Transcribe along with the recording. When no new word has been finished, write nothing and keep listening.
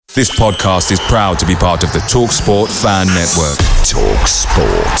This podcast is proud to be part of the TalkSport Fan Network.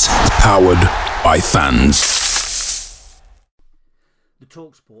 TalkSport. Powered by fans. The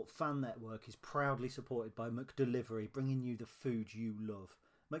TalkSport Fan Network is proudly supported by McDelivery, bringing you the food you love.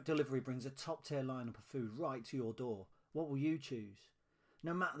 McDelivery brings a top-tier lineup of food right to your door. What will you choose?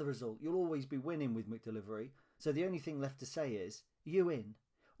 No matter the result, you'll always be winning with McDelivery, so the only thing left to say is, you in.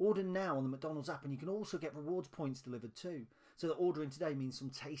 Order now on the McDonald's app and you can also get rewards points delivered too. So that ordering today means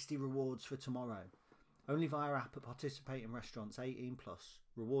some tasty rewards for tomorrow. Only via app at participating restaurants 18+.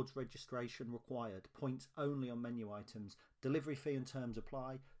 Rewards registration required. Points only on menu items. Delivery fee and terms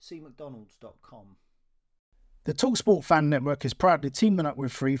apply. See mcdonalds.com. The TalkSport Fan Network is proudly teaming up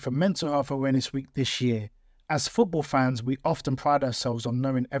with Free for Mental Health Awareness Week this year. As football fans, we often pride ourselves on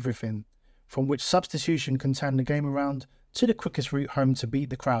knowing everything, from which substitution can turn the game around to the quickest route home to beat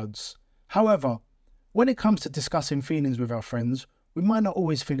the crowds. However, when it comes to discussing feelings with our friends, we might not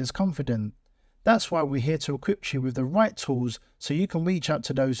always feel as confident. That's why we're here to equip you with the right tools so you can reach out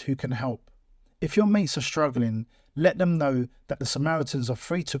to those who can help. If your mates are struggling, let them know that the Samaritans are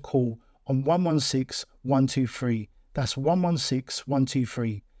free to call on 116 123. That's 116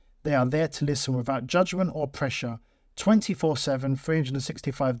 123. They are there to listen without judgment or pressure, 24/7,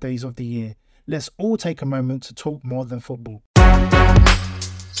 365 days of the year. Let's all take a moment to talk more than football.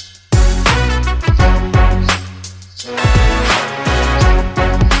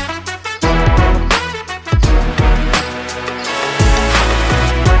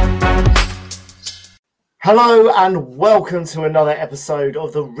 Hello and welcome to another episode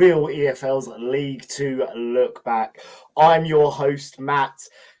of the Real EFL's League 2 Look Back. I'm your host, Matt.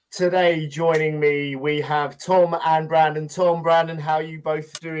 Today joining me, we have Tom and Brandon. Tom, Brandon, how are you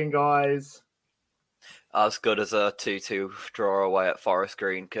both doing, guys? As good as a 2-2 draw away at Forest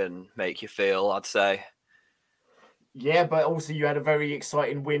Green can make you feel, I'd say. Yeah, but also you had a very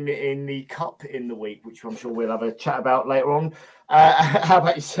exciting win in the Cup in the week, which I'm sure we'll have a chat about later on. How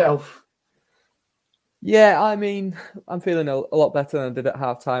about yourself? Yeah, I mean, I'm feeling a lot better than I did at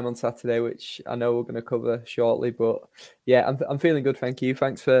half-time on Saturday, which I know we're going to cover shortly. But yeah, I'm feeling good, thank you.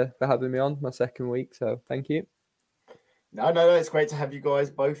 Thanks for having me on my second week, so thank you. No, it's great to have you guys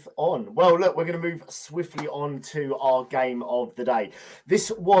both on. Well, look, we're going to move swiftly on to our game of the day.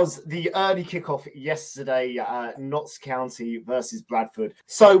 This was the early kickoff yesterday, Notts County versus Bradford.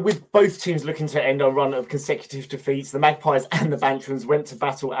 So with both teams looking to end a run of consecutive defeats, the Magpies and the Banterons went to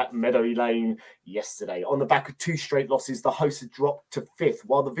battle at Meadow Lane yesterday. On the back of two straight losses, the hosts had dropped to 5th,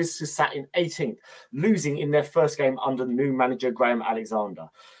 while the visitors sat in 18th, losing in their first game under new manager Graham Alexander.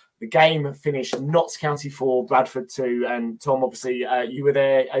 The game finished Notts County 4, Bradford 2. And Tom, obviously, you were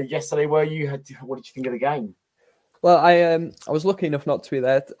there yesterday, were you? What did you think of the game? Well, I was lucky enough not to be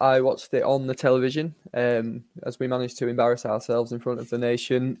there. I watched it on the television as we managed to embarrass ourselves in front of the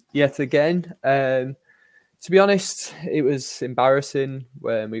nation yet again. To be honest, it was embarrassing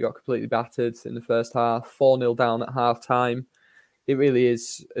when we got completely battered in the first half, 4-0 down at half-time. It really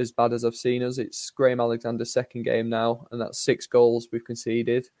is as bad as I've seen us. It's Graham Alexander's second game now, and that's 6 goals we've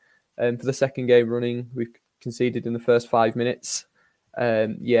conceded. For the second game running, we've conceded in the first 5 minutes.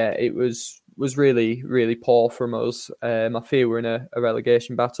 It was really, really poor from us. I fear we're in a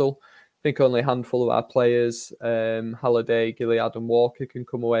relegation battle. I think only a handful of our players, Halliday, Gilead and Walker, can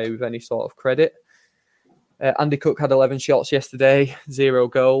come away with any sort of credit. Andy Cook had 11 shots yesterday, 0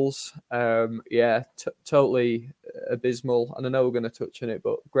 goals. Totally abysmal. And I know we're going to touch on it,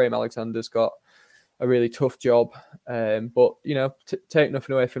 but Graham Alexander's got a really tough job. But, take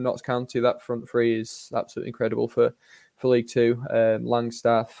nothing away from Notts County. That front three is absolutely incredible for League Two.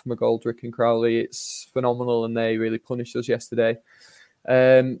 Langstaff, McGoldrick and Crowley, it's phenomenal, and they really punished us yesterday.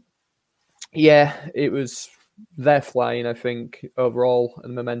 It was their flying, I think, overall,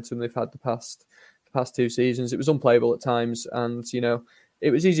 and the momentum they've had the past 2 seasons. It was unplayable at times, and,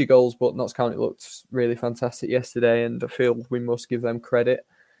 it was easy goals, but Notts County looked really fantastic yesterday, and I feel we must give them credit.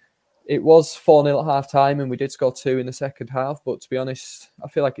 It was 4-0 at half-time, and we did score 2 in the second half. But to be honest, I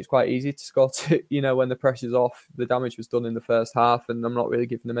feel like it's quite easy to score 2, when the pressure's off. The damage was done in the first half, and I'm not really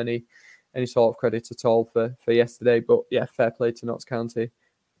giving them any sort of credit at all for yesterday. But yeah, fair play to Notts County.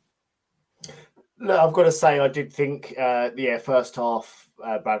 Look, I've got to say, I did think, first half,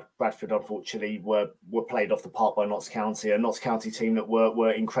 Bradford unfortunately were played off the park by Notts County, a Notts County team that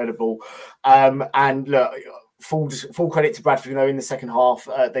were incredible. And look, full credit to Bradford. In the second half,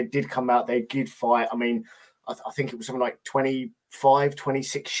 they did come out, they did fight. I mean, I think it was something like 20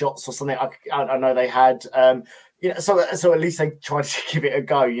 26 shots or something. I know they had. So at least they tried to give it a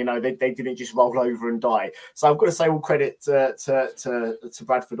go. They didn't just roll over and die. So I've got to say all credit to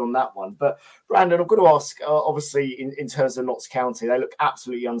Bradford on that one. But Brandon, I've got to ask. Obviously, in terms of Notts County, they look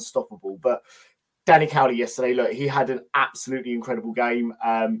absolutely unstoppable. But Danny Cowley yesterday, look, he had an absolutely incredible game.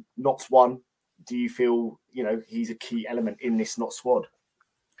 Notts won. Do you feel he's a key element in this Notts squad?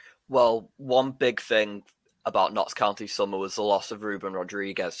 Well, one big thing about Notts County summer was the loss of Ruben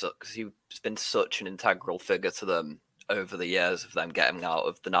Rodriguez, because he's been such an integral figure to them over the years of them getting out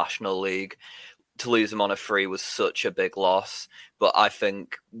of the National League. To lose him on a free was such a big loss, but I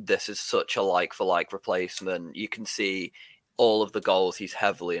think this is such a like-for-like replacement. You can see all of the goals he's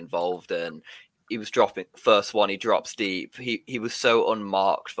heavily involved in. He was dropping, first one he drops deep. He was so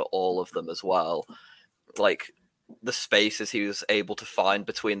unmarked for all of them as well. Like, the spaces he was able to find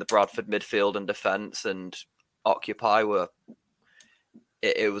between the Bradford midfield and defence and occupy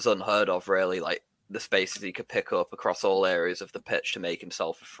it was unheard of, really. Like, the spaces he could pick up across all areas of the pitch to make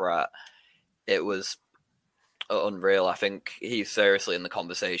himself a threat. It was unreal. I think he's seriously in the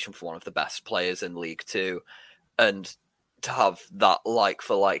conversation for one of the best players in League Two. And to have that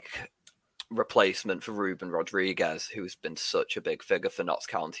like-for-like replacement for Ruben Rodriguez, who's been such a big figure for Notts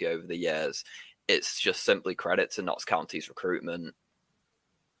County over the years, it's just simply credit to Notts County's recruitment.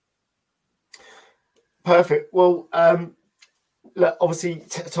 Perfect. Well, look, obviously,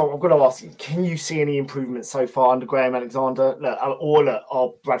 Tom, I've got to ask you, can you see any improvements so far under Graham Alexander? Or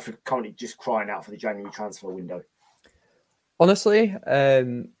are Bradford currently just crying out for the January transfer window? Honestly,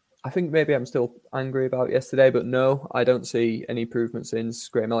 I think maybe I'm still angry about yesterday, but no, I don't see any improvement since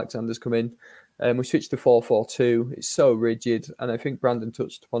Graham Alexander's come in. We switched to 4-4-2. It's so rigid, and I think Brandon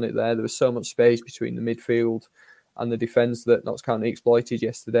touched upon it there. There was so much space between the midfield and the defence that Notts County exploited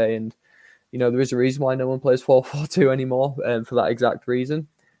yesterday. And, there is a reason why no one plays 4-4-2 anymore, for that exact reason.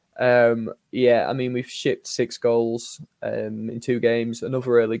 We've shipped 6 goals in 2 games,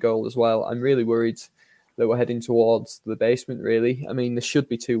 another early goal as well. I'm really worried that we're heading towards the basement, really. I mean, there should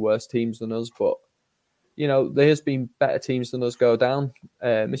be 2 worse teams than us, but there has been better teams than us go down.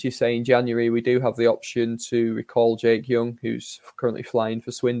 As you say, in January, we do have the option to recall Jake Young, who's currently flying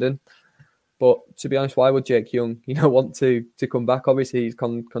for Swindon. But to be honest, why would Jake Young, want to come back? Obviously, he's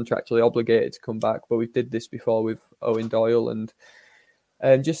contractually obligated to come back, but we did this before with Owen Doyle. And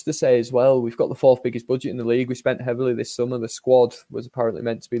just to say as well, we've got the 4th biggest budget in the league. We spent heavily this summer. The squad was apparently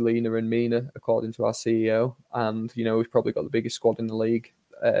meant to be leaner and meaner, according to our CEO. And, we've probably got the biggest squad in the league.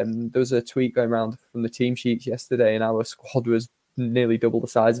 There was a tweet going around from the team sheets yesterday, and our squad was nearly double the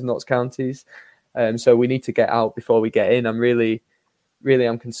size of Notts County's. So we need to get out before we get in. I'm really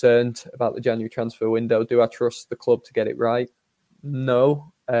concerned about the January transfer window. Do I trust the club to get it right?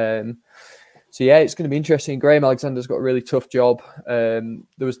 No. It's going to be interesting. Graham Alexander's got a really tough job. There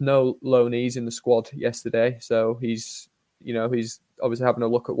was no loanees in the squad yesterday, so he's obviously having a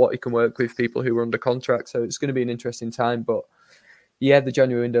look at what he can work with, people who are under contract. So it's going to be an interesting time. But the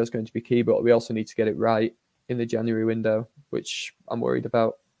January window is going to be key, but we also need to get it right in the January window, which I'm worried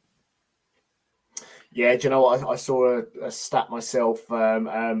about. Yeah, do you know what? I saw a stat myself,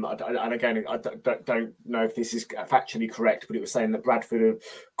 and again, I don't know if this is factually correct, but it was saying that Bradford have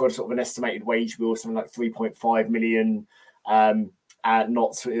got sort of an estimated wage bill, something like 3.5 million,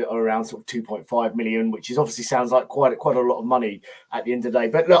 not around sort of 2.5 million, which is obviously sounds like quite a lot of money at the end of the day.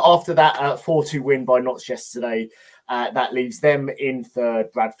 But look, after that 4-2 win by Notts yesterday, that leaves them in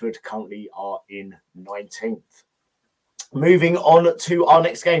 3rd. Bradford currently are in 19th. Moving on to our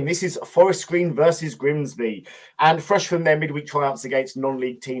next game. This is Forest Green versus Grimsby. And fresh from their midweek triumphs against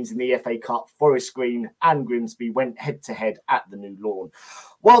non-league teams in the FA Cup, Forest Green and Grimsby went head-to-head at the New Lawn.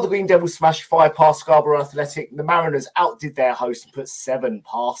 While the Green Devils smashed 5 past Scarborough Athletic, the Mariners outdid their host and put 7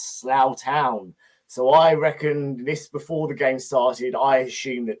 past Slough Town. So I reckon this, before the game started, I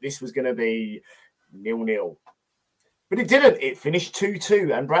assumed that this was going to be 0-0. But it didn't. It finished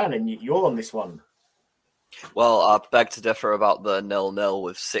 2-2. And Brandon, you're on this one. Well, I beg to differ about the 0-0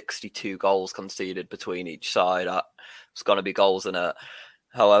 with 62 goals conceded between each side. There's going to be goals in it.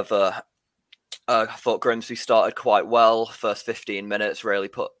 However, I thought Grimsby started quite well. First 15 minutes really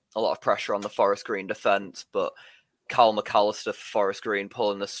put a lot of pressure on the Forest Green defence, but Cal McAllister for Forest Green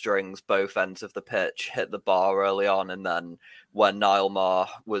pulling the strings, both ends of the pitch, hit the bar early on, and then when Niall Marr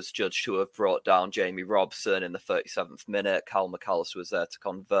was judged to have brought down Jamie Robson in the 37th minute, Cal McAllister was there to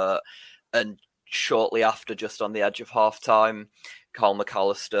convert, and shortly after, just on the edge of half-time, Carl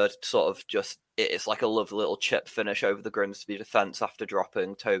McAllister it's like a lovely little chip finish over the Grimsby defence after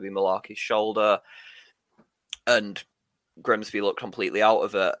dropping Toby Malarkey's shoulder. And Grimsby looked completely out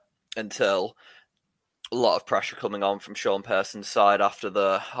of it until a lot of pressure coming on from Sean Pearson's side after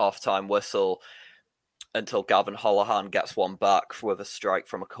the half-time whistle until Gavin Holohan gets one back with a strike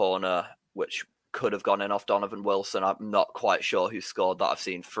from a corner, which could have gone in off Donovan Wilson. I'm not quite sure who scored that. I've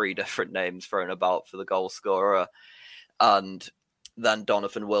seen 3 different names thrown about for the goal scorer. And then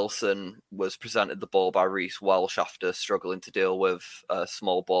Donovan Wilson was presented the ball by Reece Welsh after struggling to deal with a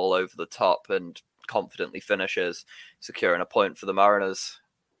small ball over the top and confidently finishes, securing a point for the Mariners.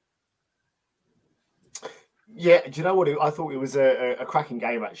 Yeah, do you know what? I thought it was a cracking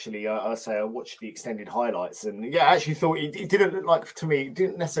game, actually. I watched the extended highlights, and yeah, I actually thought it didn't look like, to me, it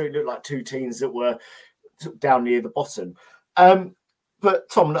didn't necessarily look like two teams that were down near the bottom. But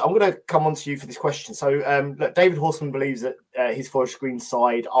Tom, I'm going to come on to you for this question. So, look, David Horseman believes that his Forest Green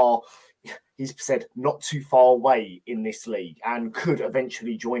side are, he's said, not too far away in this league and could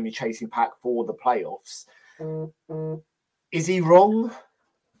eventually join the chasing pack for the playoffs. Is he wrong?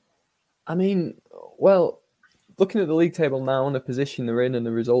 I mean, well, looking at the league table now and the position they're in and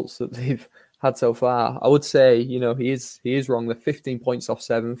the results that they've had so far, I would say, he is wrong. They're 15 points off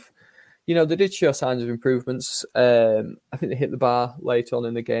 7th. They did show signs of improvements. I think they hit the bar later on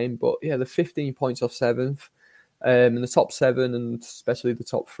in the game, but yeah, they're 15 points off 7th. And the top 7 and especially the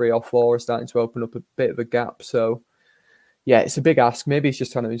top 3 or 4 are starting to open up a bit of a gap. So yeah, it's a big ask. Maybe he's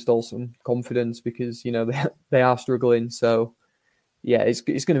just trying to install some confidence because, they are struggling. So yeah, it's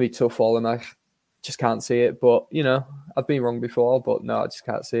going to be tough for them. I just can't see it. But, I've been wrong before, but no, I just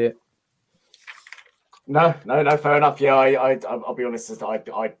can't see it. No, fair enough. Yeah, I'll be honest,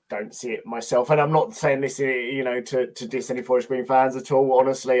 I don't see it myself. And I'm not saying this, to diss any Forest Green fans at all.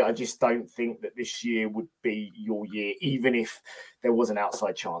 Honestly, I just don't think that this year would be your year, even if there was an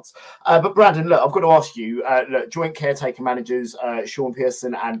outside chance. But Brandon, look, I've got to ask you, joint caretaker managers, Sean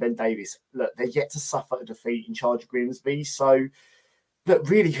Pearson and Ben Davies, look, they're yet to suffer a defeat in charge of Grimsby. So, look,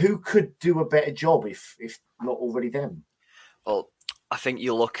 really, who could do a better job if not already them? Well, I think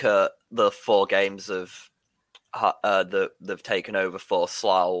you look at the 4 games they've taken over for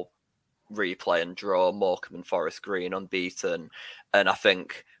Slough, replay and draw, Morecambe and Forest Green unbeaten. And I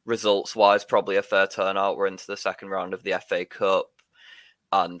think results-wise, probably a fair turnout. We're into the second round of the FA Cup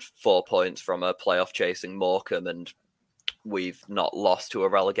and 4 points from a playoff chasing Morecambe, and we've not lost to a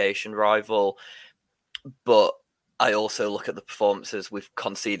relegation rival. But I also look at the performances. We've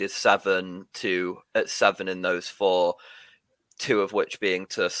conceded 7 in those 4. 2 of which being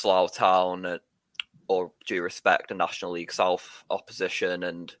to Slough Town, or due respect, a National League South opposition,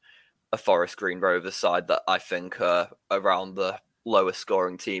 and a Forest Green Rovers side that I think are around the lowest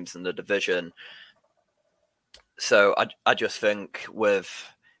scoring teams in the division. So I just think with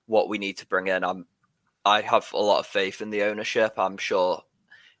what we need to bring in, I have a lot of faith in the ownership. I'm sure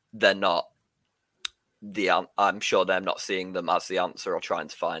they're not seeing them as the answer or trying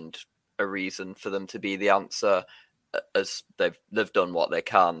to find a reason for them to be the answer, as they've done what they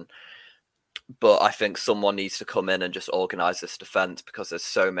can. But I think someone needs to come in and just organise this defence, because there's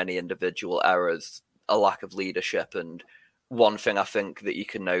so many individual errors, a lack of leadership. And one thing I think that you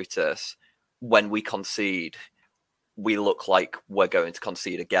can notice, when we concede, we look like we're going to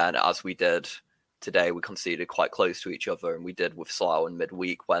concede again, as we did today. We conceded quite close to each other, and we did with Slough in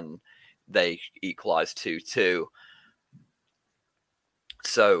midweek when they equalised 2-2.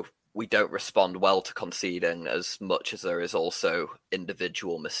 So we don't respond well to conceding as much as there is also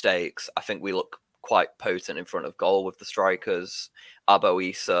individual mistakes. I think we look quite potent in front of goal with the strikers. Abo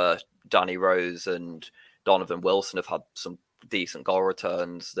Issa, Danny Rose and Donovan Wilson have had some decent goal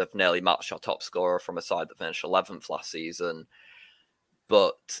returns. They've nearly matched our top scorer from a side that finished 11th last season.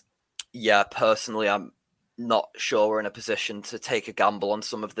 But yeah, personally, I'm not sure we're in a position to take a gamble on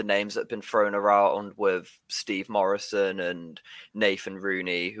some of the names that have been thrown around with Steve Morrison and Nathan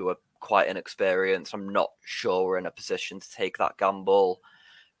Rooney, who are quite inexperienced. I'm not sure we're in a position to take that gamble.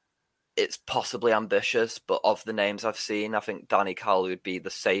 It's possibly ambitious, but of the names I've seen, I think Danny Cowley would be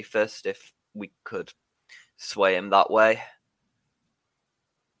the safest if we could sway him that way.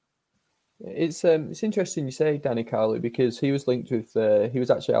 It's interesting you say Danny Cowley, because he was linked with he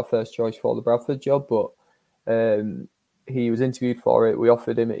was actually our first choice for the Bradford job, but he was interviewed for it. We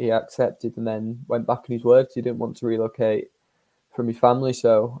offered him it, he accepted, and then went back on his word because he didn't want to relocate from his family.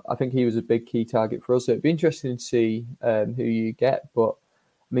 So I think he was a big key target for us. So it'd be interesting to see who you get. But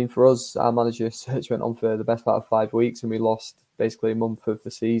I mean, for us, our manager search went on for the best part of 5 weeks, and we lost basically a month of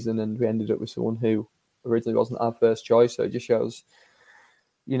the season, and we ended up with someone who originally wasn't our first choice. So it just shows,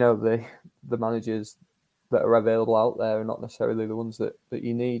 the managers that are available out there are not necessarily the ones that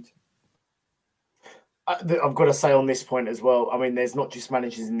you need. I've got to say on this point as well, I mean, there's not just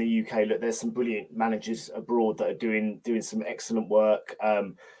managers in the UK. Look, there's some brilliant managers abroad that are doing some excellent work.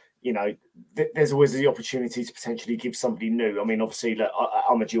 there's always the opportunity to potentially give somebody new. I mean, obviously, look,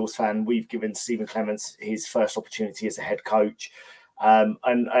 I'm a Jules fan. We've given Stephen Clements his first opportunity as a head coach. And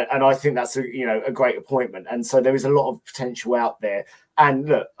I think that's a great appointment. And so there is a lot of potential out there. And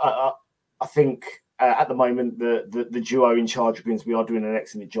look, I think at the moment the duo in charge of Grimsby are doing an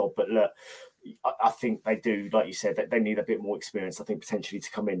excellent job. But look, I think they do, like you said, that they need a bit more experience, I think, potentially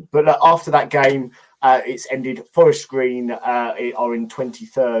to come in. But after that game, it's ended. Forest Green are in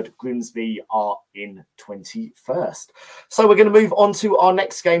 23rd. Grimsby are in 21st. So we're going to move on to our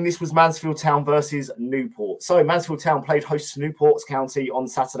next game. This was Mansfield Town versus Newport. So Mansfield Town played host to Newport County on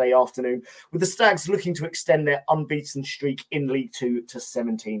Saturday afternoon, with the Stags looking to extend their unbeaten streak in League Two to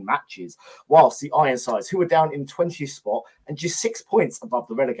 17 matches, whilst the Ironsides, who were down in 20th spot and just 6 points above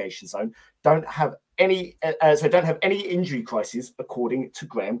the relegation zone, don't have any injury crisis, according to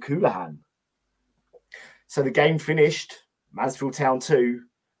Graham Coulihan. So the game finished Mansfield Town 2,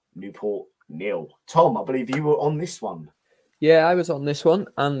 Newport 0. Tom, I believe you were on this one. Yeah, I was on this one,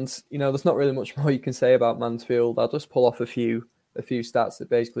 and there's not really much more you can say about Mansfield. I'll just pull off a few stats that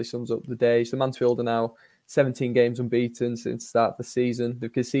basically sums up the day. So Mansfield are now 17 games unbeaten since the start of the season.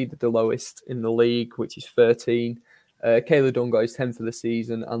 They've conceded the lowest in the league, which is 13. Kayla Dunn got his 10th for the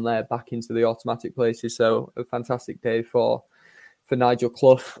season, and they're back into the automatic places. So a fantastic day for Nigel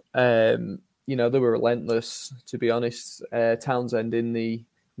Clough. They were relentless, to be honest. Townsend in the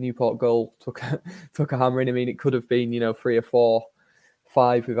Newport goal took a hammering. I mean, it could have been 3 or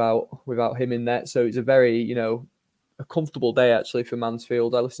 4-5 without him in net. So it's a very a comfortable day actually for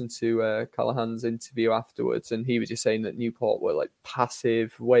Mansfield. I listened to Callahan's interview afterwards, and he was just saying that Newport were like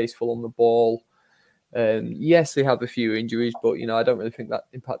passive, wasteful on the ball. Yes, they have a few injuries, but I don't really think that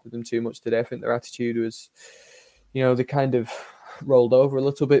impacted them too much today. I think their attitude was, they kind of rolled over a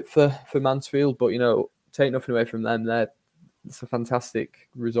little bit for Mansfield, but take nothing away from them. It's a fantastic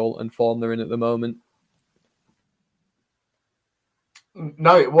result and form they're in at the moment.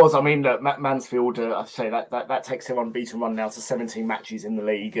 No, it was. I mean, Mansfield, I say that takes their unbeaten run now to 17 matches in the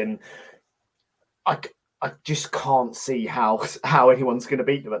league, and I just can't see how anyone's going to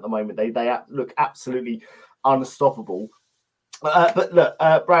beat them at the moment. They look absolutely unstoppable. But look,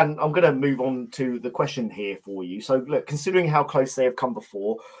 Bran, I'm going to move on to the question here for you. So look, considering how close they have come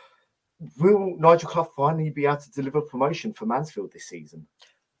before, will Nigel Clough finally be able to deliver promotion for Mansfield this season?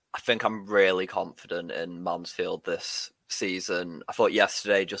 I think I'm really confident in Mansfield this season. I thought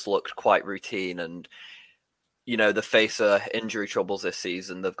yesterday just looked quite routine, and the face of injury troubles this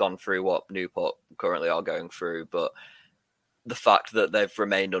season. They've gone through what Newport currently are going through, but the fact that they've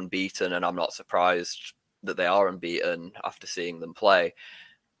remained unbeaten, and I'm not surprised that they are unbeaten after seeing them play.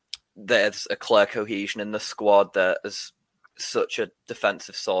 There's a clear cohesion in the squad. There's such a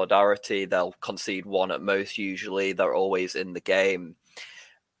defensive solidarity. They'll concede one at most usually. They're always in the game.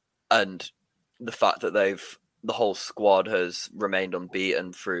 And the fact that the whole squad has remained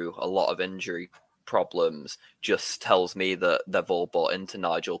unbeaten through a lot of injury problems just tells me that they've all bought into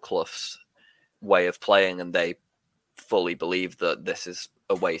Nigel Clough's way of playing, and they fully believe that this is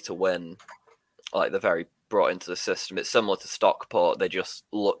a way to win. Like, they're very brought into the system. It's similar to Stockport. They just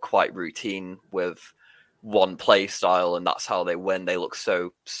look quite routine with one play style, and that's how they win. They look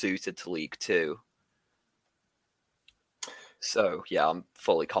so suited to League Two. So, yeah, I'm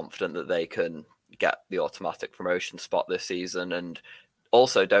fully confident that they can get the automatic promotion spot this season, and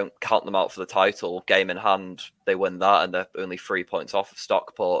also don't count them out for the title. Game in hand, they win that, and they're only 3 points off of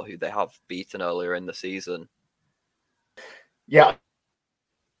Stockport, who they have beaten earlier in the season. Yeah.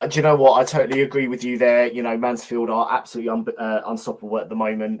 Do you know what? I totally agree with you there. Mansfield are absolutely unstoppable at the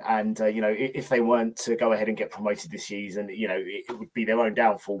moment. And, if they weren't to go ahead and get promoted this season, it would be their own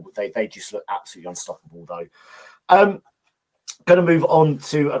downfall. They just look absolutely unstoppable, though. Going to move on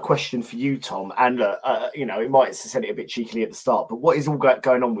to a question for you, Tom. And, it might have said it a bit cheekily at the start, but what is all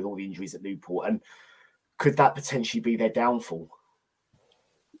going on with all the injuries at Newport? And could that potentially be their downfall?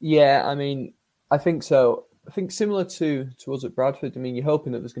 Yeah, I mean, I think so. I think similar to us at Bradford, I mean, you're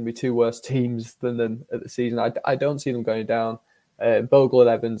hoping that there's going to be two worse teams than them at the season. I don't see them going down. Bogle and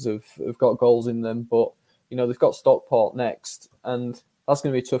Evans have got goals in them, but, they've got Stockport next, and that's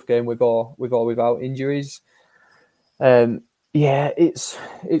going to be a tough game with or without injuries. Yeah, it's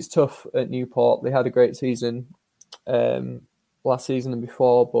tough at Newport. They had a great season last season and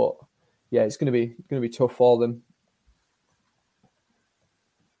before, but yeah, it's going to be tough for them.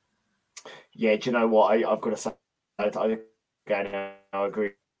 Yeah, do you know what? I've got to say, I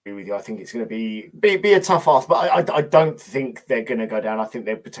agree with you. I think it's going to be a tough ask, but I don't think they're going to go down. I think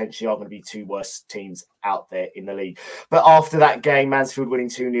there potentially are going to be two worse teams out there in the league. But after that game, Mansfield winning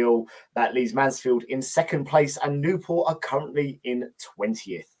 2-0, that leaves Mansfield in second place, and Newport are currently in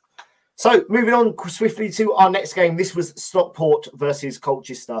 20th. So, moving on swiftly to our next game. This was Stockport versus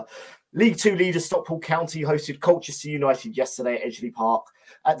Colchester. League Two leaders Stockport County hosted Colchester United yesterday at Edgeley Park.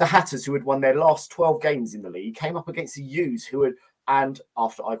 The Hatters, who had won their last 12 games in the league, came up against the U's, who had, and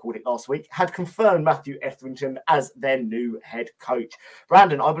after I called it last week, had confirmed Matthew Etherington as their new head coach.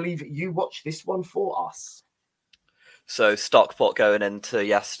 Brandon, I believe you watched this one for us. So Stockport going into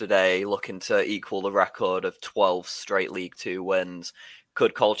yesterday looking to equal the record of 12 straight League Two wins.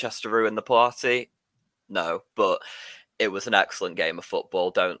 Could Colchester ruin the party? No, but it was an excellent game of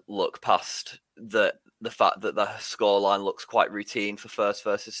football. Don't look past the fact that the scoreline looks quite routine for first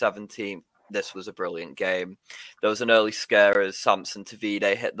versus 17th. This was a brilliant game. There was an early scare as Samson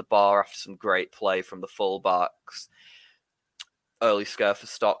Tavide hit the bar after some great play from the fullbacks. Early scare for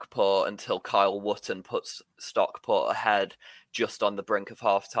Stockport until Kyle Wotton puts Stockport ahead just on the brink of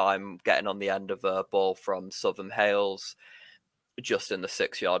half-time, getting on the end of a ball from Southern Hales, just in the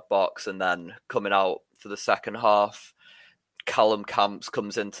 6-yard box, and then coming out for the second half, Callum Camps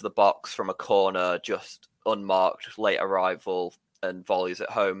comes into the box from a corner, just unmarked, late arrival, and volleys it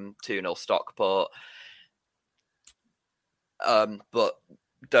home, 2-0 Stockport. But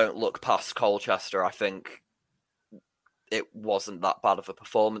don't look past Colchester. I think it wasn't that bad of a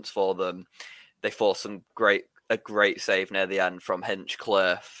performance for them. They forced a great save near the end from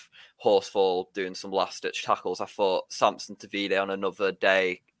Hinchcliffe. Horsfall doing some last-ditch tackles. I thought Samson Tavide on another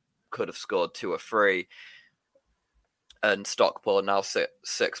day could have scored 2 or 3. And Stockport now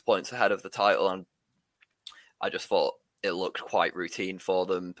 6 points ahead of the title. And I just thought it looked quite routine for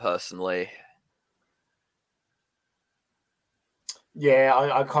them personally. Yeah,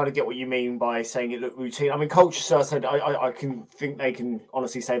 I kind of get what you mean by saying it looked routine. I mean, Colchester, I said, I can think they can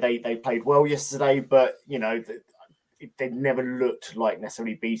honestly say they played well yesterday, but, you know, they never looked like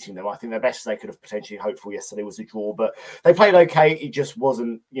necessarily beating them. I think the best they could have potentially hoped for yesterday was a draw, but they played okay. It just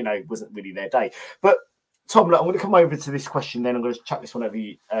wasn't really their day. But Tom, look, I'm going to come over to this question then. I'm going to chuck this one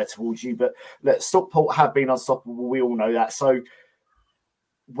over towards you. But look, Stockport have been unstoppable. We all know that. So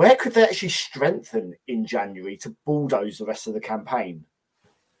where could they actually strengthen in January to bulldoze the rest of the campaign?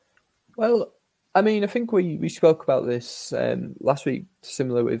 Well, I mean, I think we spoke about this last week,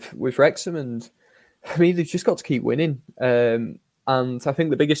 similar with Wrexham, and I mean, they've just got to keep winning. And I think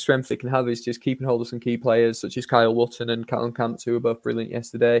the biggest strength they can have is just keeping hold of some key players, such as Kyle Wotton and Callum Camps, who were both brilliant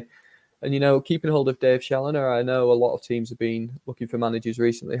yesterday. And, you know, keeping hold of Dave Challoner. I know a lot of teams have been looking for managers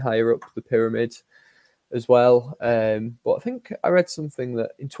recently higher up the pyramid as well. But I think I read something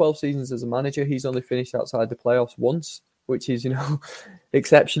that in 12 seasons as a manager, he's only finished outside the playoffs once, which is, you know,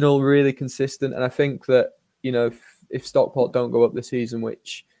 exceptional, really consistent. And I think that, you know, if Stockport don't go up this season,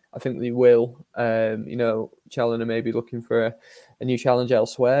 which I think they will, you know, Challoner may be looking for a new challenge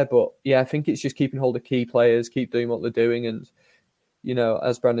elsewhere. But yeah, I think it's just keeping hold of key players, keep doing what they're doing. And, you know,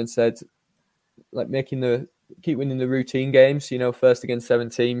 as Brandon said, like keep winning the routine games, you know, first against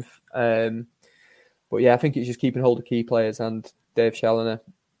 17th. But yeah, I think it's just keeping hold of key players and Dave Challoner.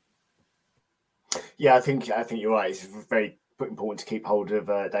 Yeah, I think you're right. It's very important to keep hold of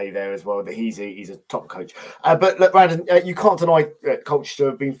Dave there as well. That he's a top coach. But look, Brandon, you can't deny that Colchester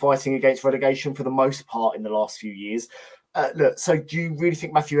have been fighting against relegation for the most part in the last few years. Look, so do you really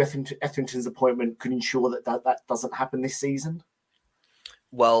think Matthew Etherington's appointment could ensure that doesn't happen this season?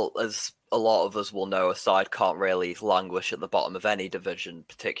 Well, as a lot of us will know, a side can't really languish at the bottom of any division,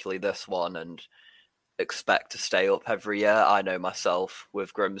 particularly this one, and expect to stay up every year. I know myself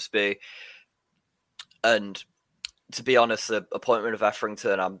with Grimsby. And to be honest, the appointment of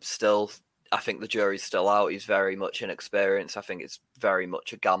Etherington, I think the jury's still out. He's very much inexperienced. I think it's very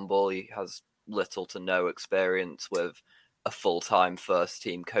much a gamble. He has little to no experience with a full-time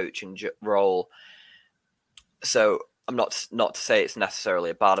first-team coaching role. So I'm not to say it's necessarily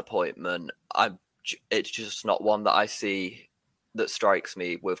a bad appointment. It's just not one that I see that strikes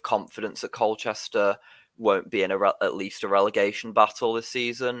me with confidence that Colchester won't be in at least a relegation battle this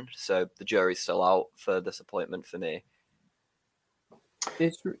season. So the jury's still out for this appointment for me.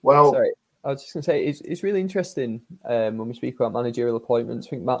 Sorry, I was just going to say it's really interesting when we speak about managerial appointments. I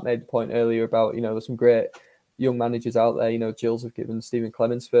think Matt made the point earlier about, you know, there's some great young managers out there. You know, Gills have given Stephen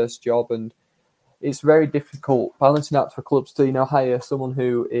Clements' first job, and it's very difficult balancing out for clubs to, you know, hire someone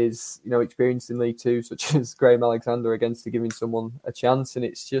who is, you know, experienced in League Two, such as Graham Alexander, against giving someone a chance. And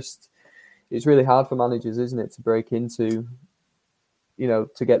it's really hard for managers, isn't it, to break into, you know,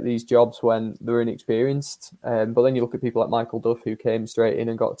 to get these jobs when they're inexperienced. But then you look at people like Michael Duff, who came straight in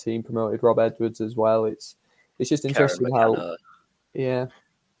and got a team promoted, Rob Edwards as well. It's just interesting how, yeah.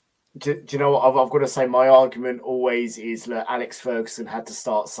 Do you know what? I've got to say, my argument always is that Alex Ferguson had to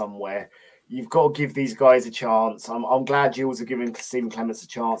start somewhere. You've got to give these guys a chance. I'm glad Gills are giving Stephen Clements a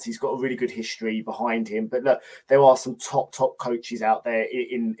chance. He's got a really good history behind him. But look, there are some top coaches out there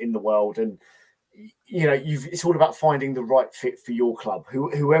in the world, and it's all about finding the right fit for your club,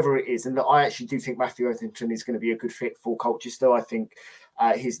 whoever it is. And I actually do think Matthew Etherington is going to be a good fit for Colchester. I think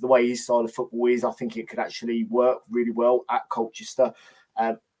the way his style of football is, I think it could actually work really well at Colchester.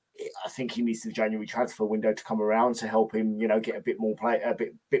 I think he needs the January transfer window to come around to help him, get a bit more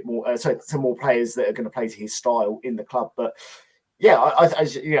some more players that are going to play to his style in the club. But yeah,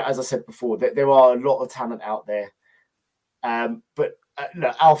 as I said before, there are a lot of talent out there. But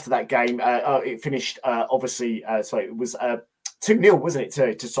look, after that game, it finished. Obviously, it was 2-0, wasn't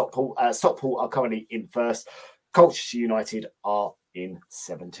it, to Stockport? Stockport are currently in first. Colchester United are in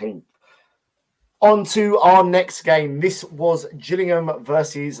 17th. On to our next game. This was Gillingham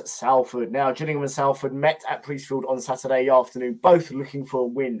versus Salford. Now, Gillingham and Salford met at Priestfield on Saturday afternoon, both looking for a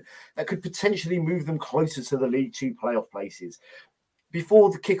win that could potentially move them closer to the League Two playoff places. Before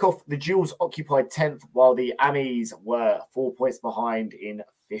the kickoff, the Gills occupied 10th, while the Amis were 4 points behind in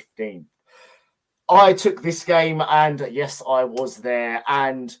 15th. I took this game, and yes, I was there.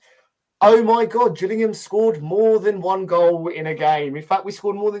 And oh my God, Gillingham scored more than one goal in a game. In fact, we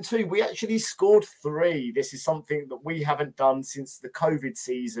scored more than two. We actually scored 3. This is something that we haven't done since the COVID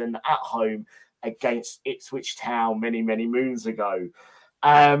season at home against Ipswich Town many, many moons ago.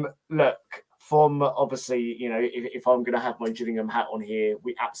 Look, from obviously, if I'm going to have my Gillingham hat on here,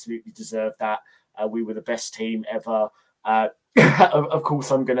 we absolutely deserve that. We were the best team ever. Of course,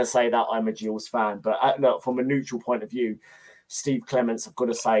 I'm going to say that I'm a Gills fan, but look, from a neutral point of view, Steve Clements, I've got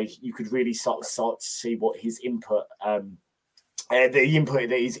to say, you could really start to see what his input, the input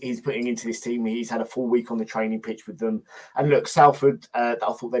that he's putting into this team. He's had a full week on the training pitch with them. And look, Salford, I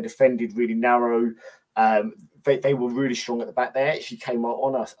thought they defended really narrow. They were really strong at the back. They actually came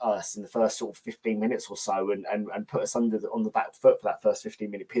on us in the first sort of 15 minutes or so and put us on the back foot for that first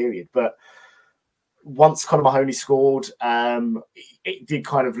 15-minute period. But once Conor Mahoney scored, it did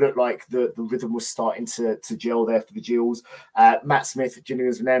kind of look like the rhythm was starting to gel there for the Gills. Matt Smith,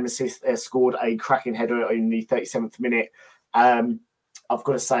 Gillingham's nemesis, scored a cracking header in the 37th minute. I've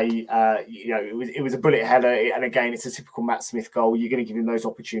got to say, it was a brilliant header. And again, it's a typical Matt Smith goal. You're going to give him those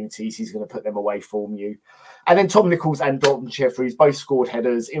opportunities. He's going to put them away from you. And then Tom Nichols and Dalton Jeffries both scored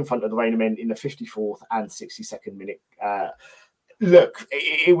headers in front of the Rainier in the 54th and 62nd minute. Look,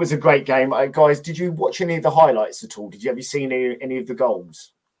 it was a great game. Guys, did you watch any of the highlights at all? Have you seen any of the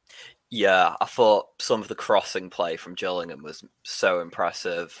goals? Yeah, I thought some of the crossing play from Gillingham was so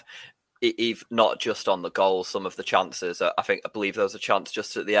impressive. Not just on the goal, some of the chances. I believe there was a chance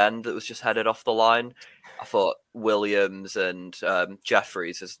just at the end that was just headed off the line. I thought Williams and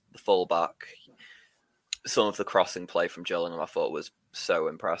Jeffries as the fullback, some of the crossing play from Gillingham I thought was so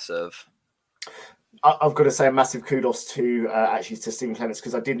impressive. I've got to say a massive kudos to Stephen Clements,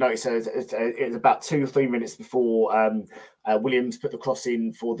 because I did notice it was about 2 or 3 minutes before Williams put the cross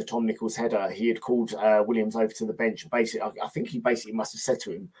in for the Tom Nichols header. He had called Williams over to the bench. Basically, I think he basically must have said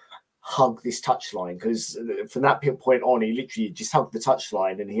to him, hug this touchline, because from that point on, he literally just hugged the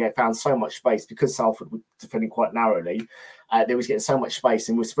touchline, and he had found so much space because Salford were defending quite narrowly. They was getting so much space,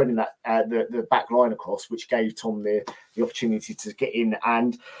 and was spreading that the back line across, which gave Tom the opportunity to get in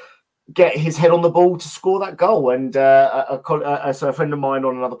and get his head on the ball to score that goal. And so a friend of mine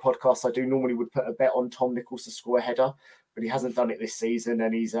on another podcast I do normally would put a bet on Tom Nichols to score a header, but he hasn't done it this season,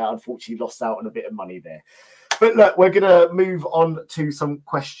 and he's unfortunately lost out on a bit of money there. But look, we're going to move on to some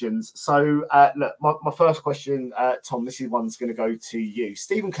questions. So, look, my first question, Tom, this one's going to go to you.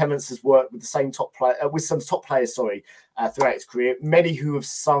 Stephen Clements has worked with some top players, throughout his career, many who have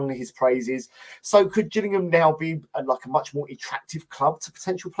sung his praises. So, could Gillingham now be a much more attractive club to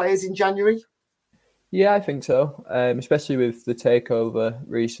potential players in January? Yeah, I think so, especially with the takeover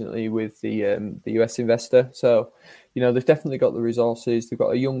recently with the US investor. So, they've definitely got the resources. They've got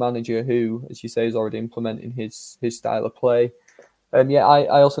a young manager who, as you say, is already implementing his style of play. I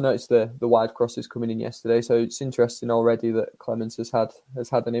also noticed the wide crosses coming in yesterday. So it's interesting already that Clements has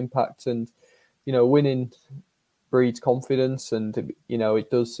had an impact, and winning breeds confidence, and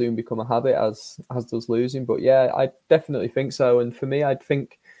it does soon become a habit as does losing. But yeah, I definitely think so. And for me, I'd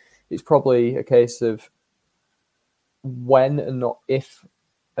think it's probably a case of when and not if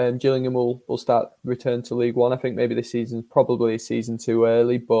Gillingham will start return to League One. I think maybe this season's probably a season too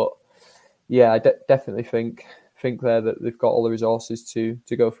early, but yeah, I definitely think there that they've got all the resources to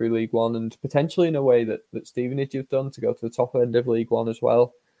go through League One, and potentially in a way that Stevenage have done to go to the top end of League One as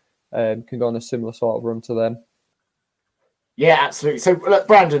well. Can go on a similar sort of run to them. Yeah, absolutely. So, look,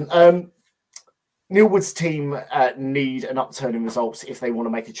 Brandon, Neil Wood's team need an upturn in results if they want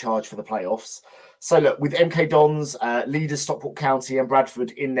to make a charge for the playoffs. So look, with MK Dons, leaders Stockport County and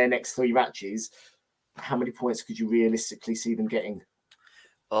Bradford in their next 3 matches, how many points could you realistically see them getting?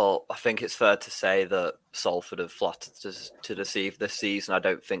 Well, I think it's fair to say that Salford have flattered to deceive this season. I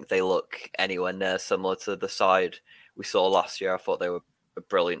don't think they look anywhere near similar to the side we saw last year. I thought they were a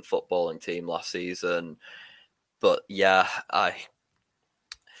brilliant footballing team last season. But yeah, I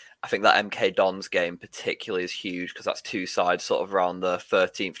think that MK Dons game particularly is huge because that's 2 sides sort of around the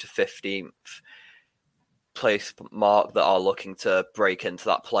 13th to 15th place mark that are looking to break into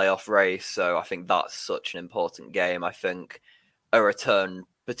that playoff race. So I think that's such an important game. I think a return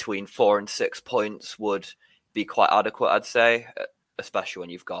between 4 and 6 points would be quite adequate, I'd say, especially when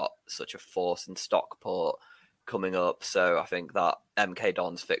you've got such a force in Stockport coming up. So I think that MK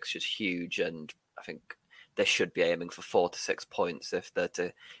Dons fixture is huge, and I think they should be aiming for 4 to 6 points if they're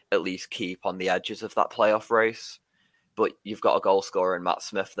to at least keep on the edges of that playoff race. But you've got a goal scorer in Matt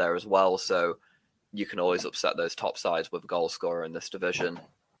Smith there as well, so you can always upset those top sides with a goal scorer in this division.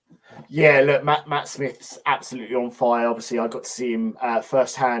 Yeah, look, Matt Smith's absolutely on fire. Obviously, I got to see him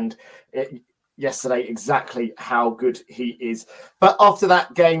firsthand yesterday, exactly how good he is. But after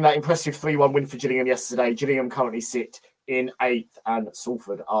that game, that impressive 3-1 win for Gillingham yesterday, Gillingham currently sit in 8th and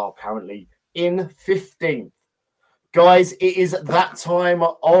Salford are currently in 15th. Guys, it is that time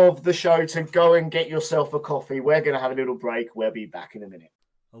of the show to go and get yourself a coffee. We're going to have a little break. We'll be back in a minute.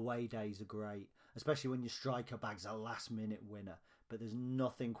 Away days are great, especially when your striker bag's a last-minute winner. But there's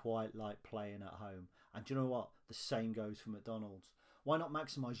nothing quite like playing at home. And do you know what? The same goes for McDonald's. Why not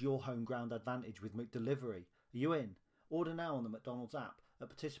maximise your home ground advantage with McDelivery? Are you in? Order now on the McDonald's app. At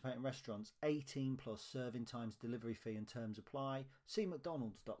participating restaurants, 18 plus serving times, delivery fee and terms apply. See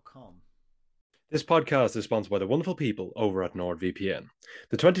mcdonalds.com. This podcast is sponsored by the wonderful people over at NordVPN.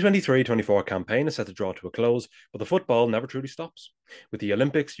 The 2023-24 campaign is set to draw to a close, but the football never truly stops. With the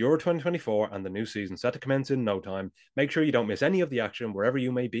Olympics, Euro 2024 and the new season set to commence in no time, make sure you don't miss any of the action wherever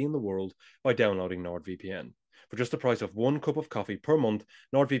you may be in the world by downloading NordVPN. For just the price of 1 cup of coffee per month,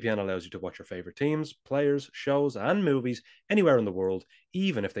 NordVPN allows you to watch your favourite teams, players, shows and movies anywhere in the world,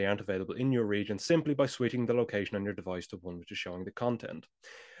 even if they aren't available in your region, simply by switching the location on your device to one which is showing the content.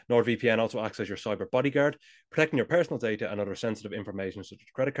 NordVPN also acts as your cyber bodyguard, protecting your personal data and other sensitive information such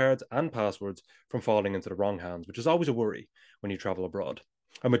as credit cards and passwords from falling into the wrong hands, which is always a worry when you travel abroad.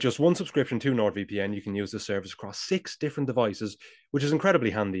 And with just 1 subscription to NordVPN, you can use this service across 6 different devices, which is incredibly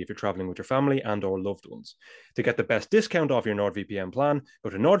handy if you're traveling with your family and or loved ones. To get the best discount off your NordVPN plan, go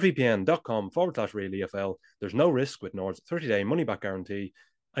to nordvpn.com/realefl. There's no risk with Nord's 30-day money-back guarantee,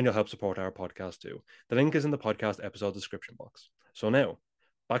 and you'll help support our podcast too. The link is in the podcast episode description box. So now,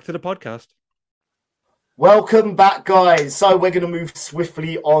 back to the podcast. Welcome back, guys. So we're going to move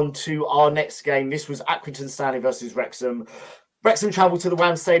swiftly on to our next game. This was Accrington Stanley versus Wrexham. Wrexham travelled to the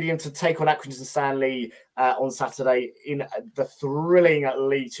Wham Stadium to take on Accrington Stanley on Saturday in the thrilling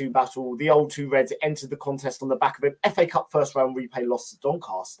League Two battle. The old two Reds entered the contest on the back of an FA Cup first-round replay loss to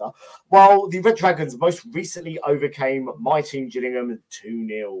Doncaster, while the Red Dragons most recently overcame my team Gillingham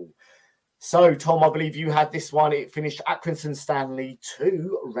 2-0. So, Tom, I believe you had this one. It finished Accrington Stanley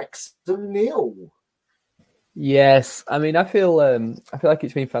 2, Wrexham 0. Yes, I mean, I feel like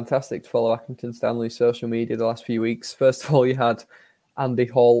it's been fantastic to follow Accrington Stanley's social media the last few weeks. First of all, you had Andy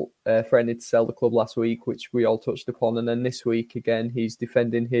Holt threatening to sell the club last week, which we all touched upon, and then this week again he's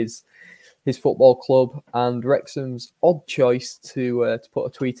defending his football club, and Wrexham's odd choice to put a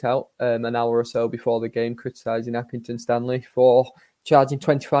tweet out an hour or so before the game criticising Accrington Stanley for charging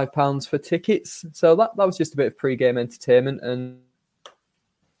 £25 for tickets. So that was just a bit of pre-game entertainment, and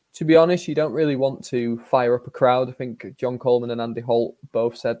to be honest, you don't really want to fire up a crowd. I think John Coleman and Andy Holt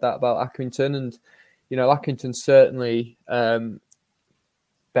both said that about Accrington. And, you know, Accrington certainly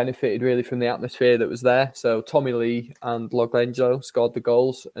benefited really from the atmosphere that was there. So Tommy Lee and Loglenjo scored the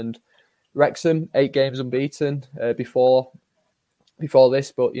goals. And Wrexham, 8 games unbeaten before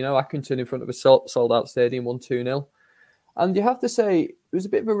this. But, you know, Accrington in front of a sold-out stadium, won 2-0. And you have to say, it was a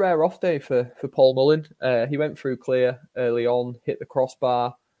bit of a rare off day for Paul Mullin. He went through clear early on, hit the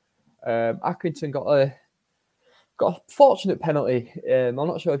crossbar. Accrington got a fortunate penalty. I'm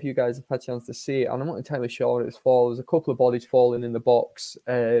not sure if you guys have had a chance to see it, and I'm not entirely sure what it was for. There was a couple of bodies falling in the box,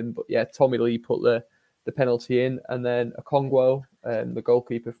 but yeah, Tommy Lee put the penalty in, and then Okongwo, the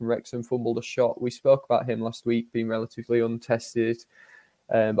goalkeeper from Wrexham, fumbled a shot. We spoke about him last week being relatively untested,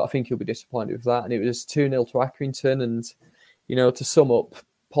 but I think he'll be disappointed with that. And it was 2-0 to Accrington, and you know, to sum up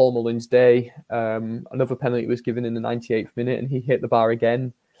Paul Mullin's day, another penalty was given in the 98th minute, and he hit the bar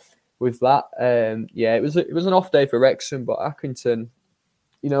again. With that, it was an off day for Wrexham, but Accrington,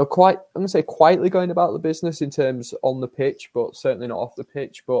 I'm going to say quietly going about the business in terms on the pitch, but certainly not off the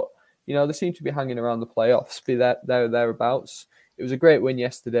pitch. But, they seem to be hanging around the playoffs, be there or thereabouts. It was a great win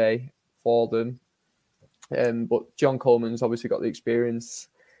yesterday for them. But John Coleman's obviously got the experience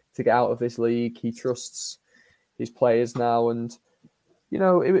to get out of this league. He trusts his players now, and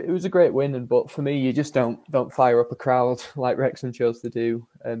it was a great win. But for me, you just don't fire up a crowd like Wrexham chose to do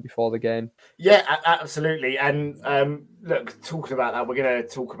before the game. Yeah, absolutely. And look, talking about that, we're going to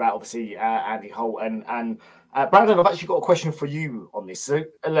talk about obviously Andy Holt and Brandon. I've actually got a question for you on this. So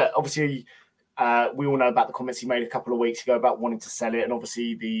look, obviously. We all know about the comments he made a couple of weeks ago about wanting to sell it, and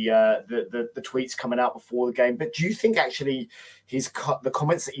obviously the tweets coming out before the game. But do you think actually the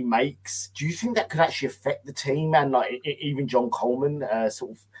comments that he makes, do you think that could actually affect the team and like even John Coleman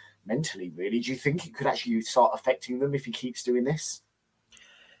sort of mentally? Really, do you think it could actually start affecting them if he keeps doing this?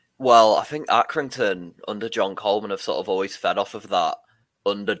 Well, I think Accrington under John Coleman have sort of always fed off of that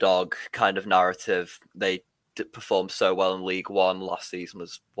underdog kind of narrative. They performed so well in League One. Last season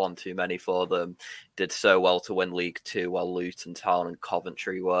was one too many for them. Did so well to win League Two while Luton Town and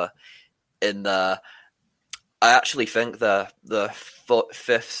Coventry were in there. I actually think they're the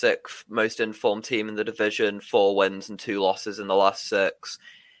fifth, sixth most informed team in the division, 4 wins and 2 losses in the last 6.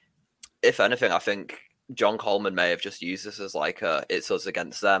 If anything, I think John Coleman may have just used this as like it's us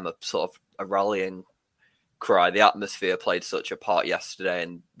against them, a sort of a rallying cry. The atmosphere played such a part yesterday,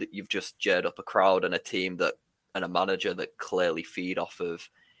 and you've just geared up a crowd and a team and a manager that clearly feed off of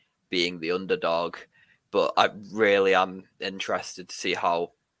being the underdog. But I really am interested to see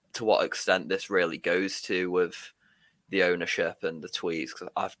to what extent this really goes to with the ownership and the tweets, because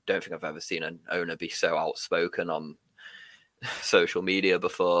I don't think I've ever seen an owner be so outspoken on social media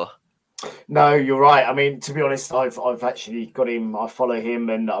before. No, you're right. I mean, to be honest, I've actually got him. I follow him,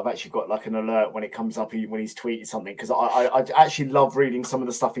 and I've actually got like an alert when it comes up when he's tweeted something, because I actually love reading some of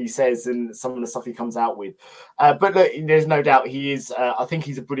the stuff he says and some of the stuff he comes out with. But look, there's no doubt he is. I think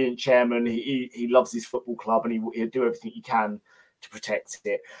he's a brilliant chairman. He loves his football club, and he'll do everything he can to protect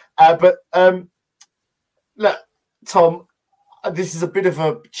it. But look, Tom, this is a bit of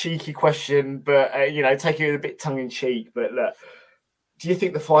a cheeky question, but taking it a bit tongue in cheek. But look. Do you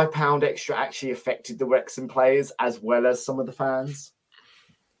think the £5 extra actually affected the Wrexham players as well as some of the fans?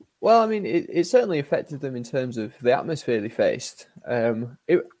 Well, I mean, it certainly affected them in terms of the atmosphere they faced.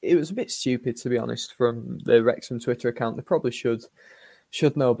 It was a bit stupid, to be honest, from the Wrexham Twitter account. They probably should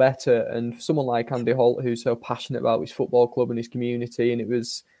know better. And someone like Andy Holt, who's so passionate about his football club and his community, and it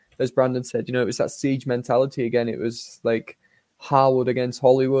was, as Brandon said, it was that siege mentality again. It was like Harwood against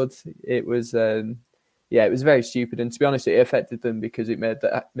Hollywood. It was... it was very stupid. And to be honest, it affected them because it made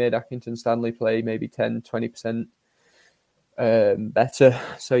Accrington Stanley play maybe 10, 20% better.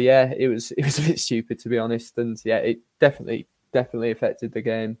 So, it was a bit stupid, to be honest. And, it definitely affected the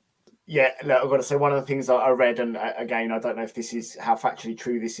game. Yeah, look, I've got to say, one of the things I read, and again, I don't know if this is how factually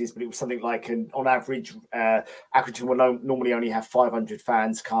true this is, but it was something like, on average, Accrington will normally only have 500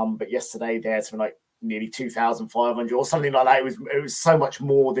 fans come, but yesterday they had something like nearly 2,500 or something like that. It was so much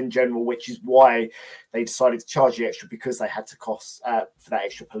more than general, which is why they decided to charge the extra, because they had to cost for that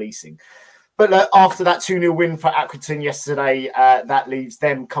extra policing. But after that 2-0 win for Accrington yesterday, that leaves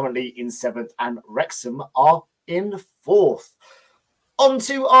them currently in 7th and Wrexham are in 4th. On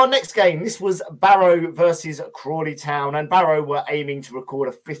to our next game. This was Barrow versus Crawley Town, and Barrow were aiming to record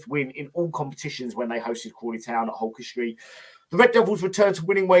a 5th win in all competitions when they hosted Crawley Town at Holker Street. The Red Devils returned to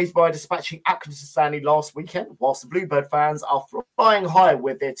winning ways by dispatching Accrington Stanley last weekend, whilst the Bluebird fans are flying high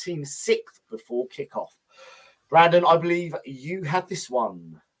with their team 6th before kickoff. Brandon, I believe you had this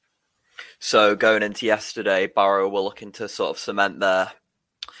one. So going into yesterday, Barrow were looking to sort of cement their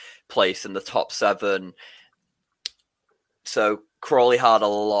place in the top 7. So Crawley had a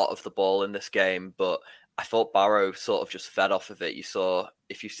lot of the ball in this game, but I thought Barrow sort of just fed off of it. You saw,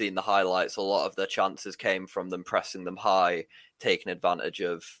 if you've seen the highlights, a lot of their chances came from them pressing them high, taking advantage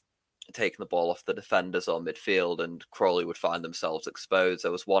of taking the ball off the defenders on midfield, and Crawley would find themselves exposed.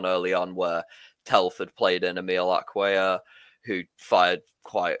 There was one early on where Telford played in Emil Acquayer, who fired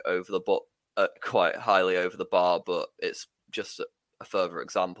quite highly over the bar, but it's just a further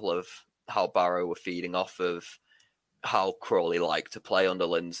example of how Barrow were feeding off of how Crawley liked to play under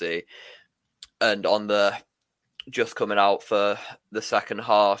Lindsay. And on the just coming out for the second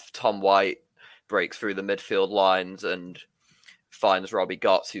half, Tom White breaks through the midfield lines and finds Robbie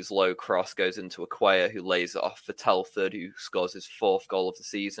Gotts, whose low cross goes into Acquayer, who lays it off for Telford, who scores his 4th goal of the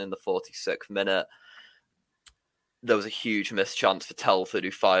season in the 46th minute. There was a huge missed chance for Telford,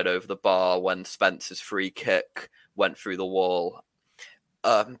 who fired over the bar when Spencer's free kick went through the wall.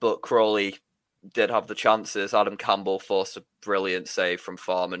 But Crawley did have the chances. Adam Campbell forced a brilliant save from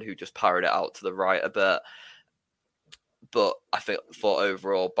Farman, who just parried it out to the right a bit. But I thought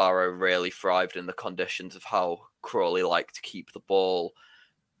overall Barrow really thrived in the conditions of how Crawley liked to keep the ball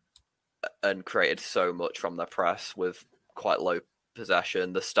and created so much from their press with quite low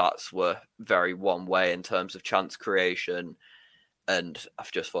possession. The stats were very one way in terms of chance creation. And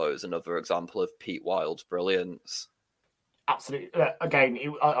I've just thought it was another example of Pete Wild's brilliance. Absolutely. Again,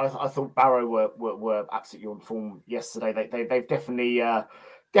 I thought Barrow were absolutely on form yesterday. They've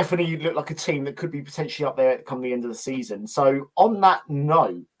definitely looked like a team that could be potentially up there come the end of the season. So on that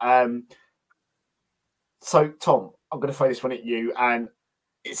note, so Tom, I'm going to throw this one at you, and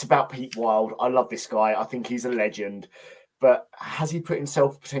it's about Pete Wild. I love this guy. I think he's a legend. But has he put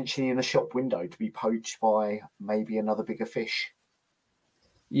himself potentially in the shop window to be poached by maybe another bigger fish?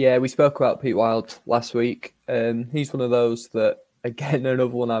 Yeah, we spoke about Pete Wild last week. He's one of those that, again, another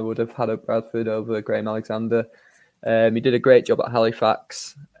one I would have had at Bradford over Graham Alexander. He did a great job at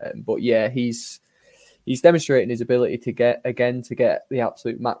Halifax. But yeah, he's demonstrating his ability to get the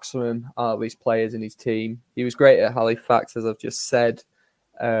absolute maximum out of his players and his team. He was great at Halifax, as I've just said.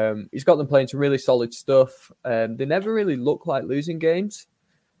 He's got them playing some really solid stuff. They never really look like losing games,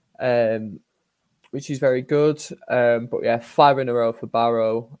 which is very good. But yeah, 5 in a row for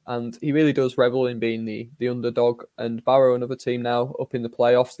Barrow. And he really does revel in being the underdog. And Barrow, another team now up in the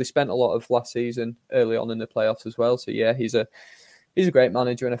playoffs. They spent a lot of last season early on in the playoffs as well. So yeah, he's a great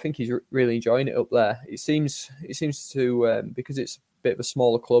manager, and I think he's really enjoying it up there. It seems to, because it's a bit of a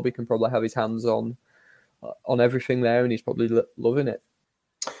smaller club, he can probably have his hands on everything there, and he's probably loving it.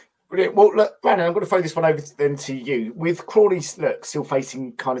 Brilliant. Well, look, Brandon, I'm going to throw this one over then to you. With Crawley still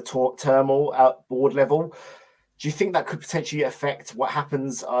facing kind of turmoil at board level, do you think that could potentially affect what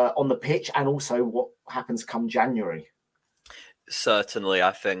happens on the pitch and also what happens come January? Certainly,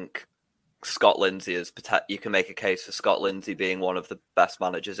 I think Scott Lindsay you can make a case for Scott Lindsay being one of the best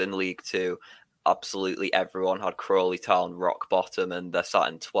managers in League Two. Absolutely everyone had Crawley Town rock bottom, and they're sat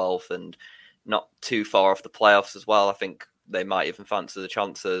in 12th and not too far off the playoffs as well. I think they might even fancy the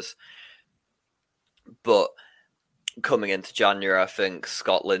chances. But coming into January, I think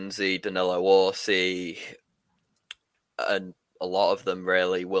Scott Lindsay, Danilo Orsi, and a lot of them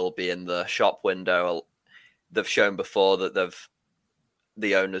really will be in the shop window. They've shown before that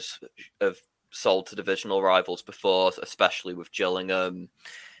the owners have sold to divisional rivals before, especially with Gillingham.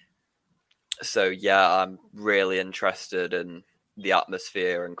 So yeah, I'm really interested in the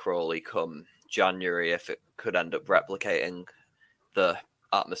atmosphere in Crawley come January, if it could end up replicating the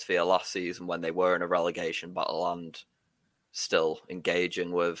atmosphere last season when they were in a relegation battle and still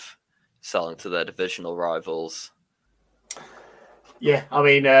engaging with selling to their divisional rivals. Yeah, I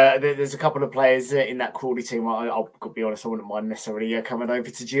mean, there's a couple of players in that Crawley team. I'll be honest, I wouldn't mind necessarily coming over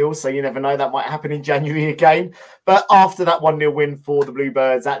to Gill, so you never know, that might happen in January again. But after that 1-0 win for the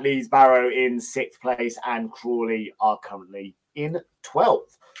Bluebirds, that leaves Barrow in 6th place and Crawley are currently in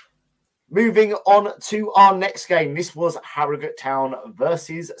 12th. Moving on to our next game. This was Harrogate Town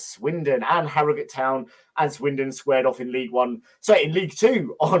versus Swindon. And Harrogate Town and Swindon squared off in League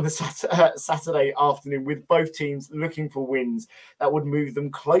 2 on Saturday afternoon, with both teams looking for wins that would move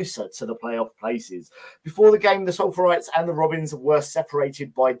them closer to the playoff places. Before the game, the Sulphurites and the Robins were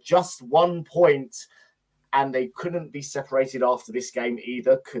separated by just 1 point, and they couldn't be separated after this game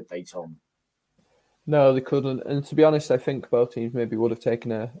either, could they, Tom? No, they couldn't. And to be honest, I think both teams maybe would have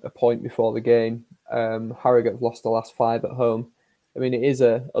taken a point before the game. Harrogate have lost the last 5 at home. I mean, it is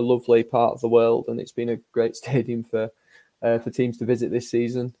a lovely part of the world, and it's been a great stadium for teams to visit this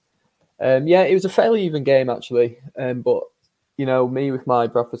season. Yeah, it was a fairly even game, actually. But, you know, me with my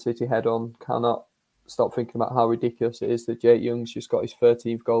Bradford City head on cannot stop thinking about how ridiculous it is that Jake Young's just got his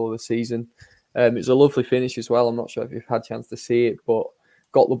 13th goal of the season. It was a lovely finish as well. I'm not sure if you've had a chance to see it, but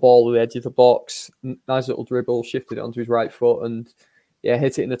got the ball at the edge of the box, nice little dribble, shifted it onto his right foot, and yeah,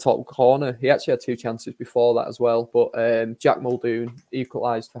 hit it in the top corner. He actually had 2 chances before that as well, but Jack Muldoon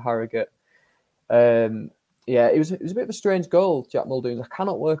equalised for Harrogate. Yeah, it was a bit of a strange goal, Jack Muldoon's. I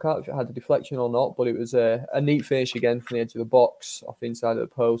cannot work out if it had a deflection or not, but it was a neat finish again from the edge of the box, off the inside of the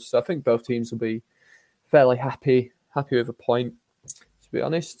post. So I think both teams will be fairly happy with a point, to be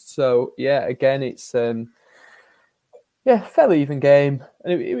honest. So yeah, again, it's fairly even game.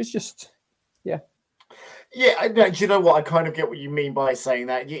 And it was just, yeah. Yeah, do you know what? I kind of get what you mean by saying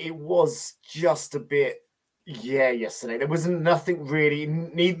that. It was just a bit, yesterday. There wasn't nothing really,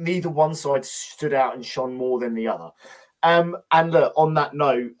 neither one side stood out and shone more than the other. And look, on that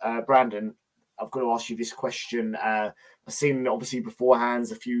note, Brandon, I've got to ask you this question I've seen obviously beforehand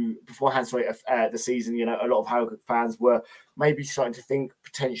the season, you know, a lot of Harrogate fans were maybe starting to think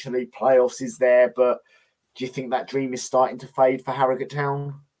potentially playoffs is there, but do you think that dream is starting to fade for Harrogate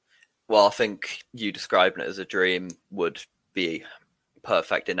Town? Well, I think you describing it as a dream would be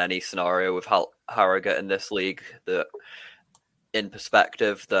perfect in any scenario with Harrogate in this league. That, in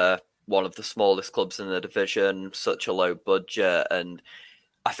perspective, they're one of the smallest clubs in the division, such a low budget, and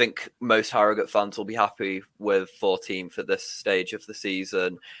I think most Harrogate fans will be happy with 14th at this stage of the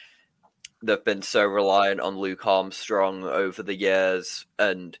season. They've been so reliant on Luke Armstrong over the years,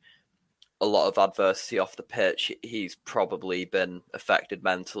 and a lot of adversity off the pitch. He's probably been affected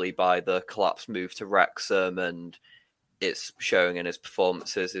mentally by the collapse move to Wrexham, and it's showing in his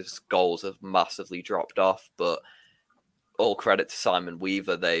performances. His goals have massively dropped off, but all credit to Simon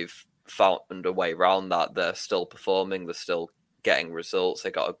Weaver. They've found a way around that. They're still performing. They're still getting results. They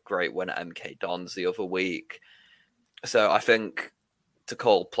got a great win at MK Dons the other week. So I think to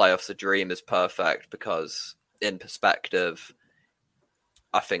call playoffs a dream is perfect because, in perspective,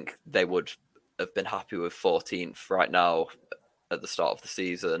 I think they would have been happy with 14th right now at the start of the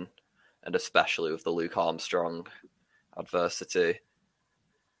season, and especially with the Luke Armstrong adversity.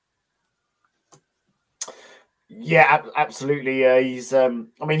 Yeah, absolutely. He's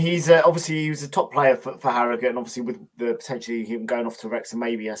obviously he was a top player for Harrogate, and obviously with the potentially him going off to Wrexham,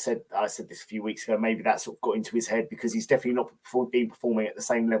 maybe I said this a few weeks ago. Maybe that sort of got into his head because he's definitely not been performing at the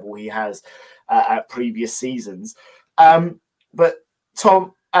same level he has at previous seasons. But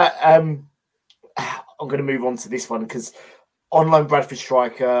Tom, I'm going to move on to this one because on-loan Bradford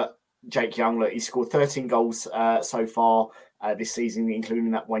striker Jake Young, he scored 13 goals so far this season,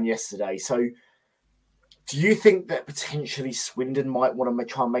 including that one yesterday. So, do you think that potentially Swindon might want to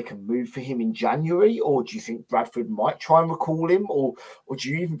try and make a move for him in January, or do you think Bradford might try and recall him, or do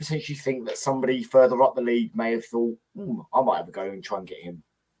you even potentially think that somebody further up the league may have thought, I might have a go and try and get him?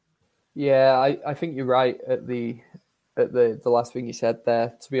 Yeah, I think you're right at the last thing you said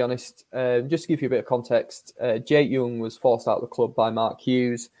there, to be honest. Just to give you a bit of context, Jake Young was forced out of the club by Mark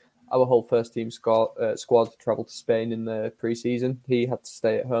Hughes. Our whole first team squad travelled to Spain in the pre-season. He had to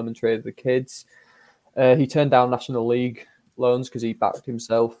stay at home and train with the kids. He turned down National League loans because he backed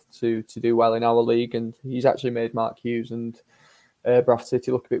himself to do well in our league, and he's actually made Mark Hughes and Bradford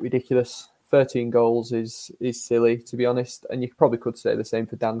City look a bit ridiculous. 13 goals is silly, to be honest, and you probably could say the same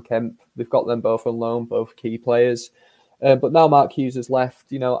for Dan Kemp. They've got them both on loan, both key players. But now Mark Hughes has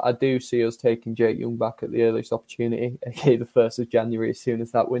left, I do see us taking Jake Young back at the earliest opportunity, aka the 1st of January, as soon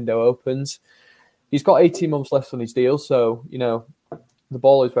as that window opens. He's got 18 months left on his deal, so, the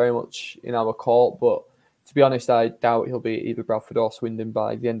ball is very much in our court, but to be honest, I doubt he'll be either Bradford or Swindon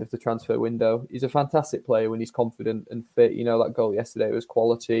by the end of the transfer window. He's a fantastic player when he's confident and fit. That goal yesterday was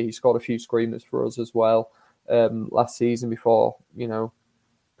quality. He scored a few screamers for us as well last season before,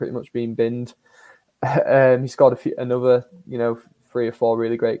 pretty much being binned. He scored another, 3 or 4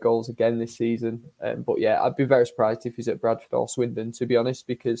 really great goals again this season. But yeah, I'd be very surprised if he's at Bradford or Swindon, to be honest,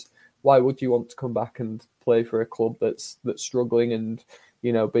 because why would you want to come back and play for a club that's struggling and,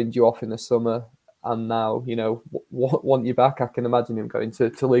 binned you off in the summer and now, want you back? I can imagine him going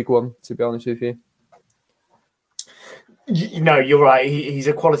to League One, to be honest with you. You're right. He's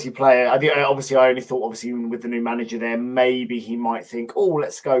a quality player. I only thought, with the new manager there, maybe he might think,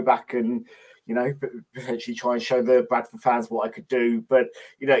 let's go back and, potentially try and show the Bradford fans what I could do. But,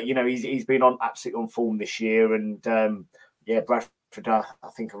 he's been absolutely on form this year. And, Bradford, I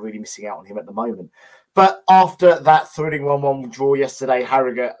think, are really missing out on him at the moment. But after that thrilling 1-1 draw yesterday,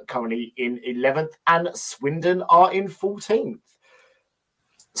 Harrogate are currently in 11th and Swindon are in 14th.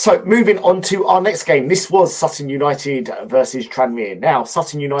 So moving on to our next game. This was Sutton United versus Tranmere. Now,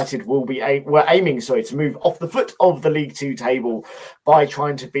 Sutton United were aiming to move off the foot of the League Two table by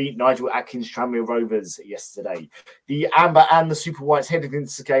trying to beat Nigel Atkins' Tranmere Rovers yesterday. The Amber and the Super Whites headed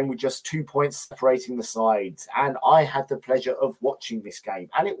into the game with just 2 points separating the sides. And I had the pleasure of watching this game.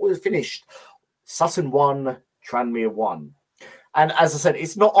 And it was finished Sutton 1, Tranmere 1. And as I said,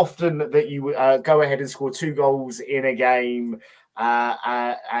 it's not often that you go ahead and score 2 goals in a game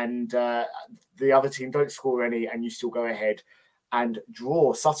and the other team don't score any and you still go ahead and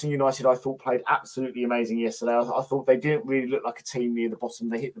draw. Sutton United, I thought, played absolutely amazing yesterday. I thought they didn't really look like a team near the bottom.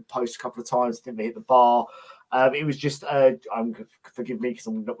 They hit the post a couple of times. I think they hit the bar. It was just, forgive me because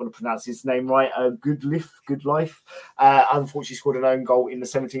I'm not going to pronounce his name right, Good Life. Unfortunately scored an own goal in the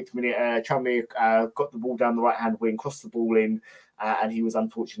 17th minute. Tranmere got the ball down the right-hand wing, crossed the ball in, and he was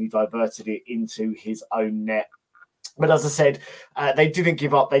unfortunately diverted it into his own net. But as I said, they didn't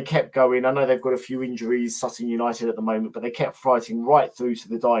give up. They kept going. I know they've got a few injuries, Sutton United, at the moment, but they kept fighting right through to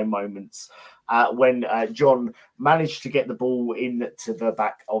the dying moments. when John managed to get the ball into the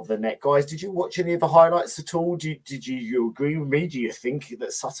back of the net. Guys, did you watch any of the highlights at all? Did you agree with me? Do you think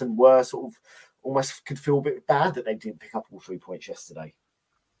that Sutton were sort of almost could feel a bit bad that they didn't pick up all 3 points yesterday?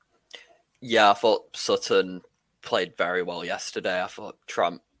 Yeah, I thought Sutton played very well yesterday. I thought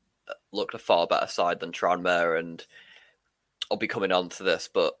Trump looked a far better side than Tranmere, and I'll be coming on to this,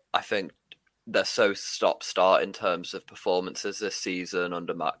 but I think they're so stop-start in terms of performances this season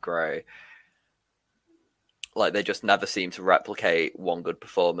under Matt Gray. Like, they just never seem to replicate one good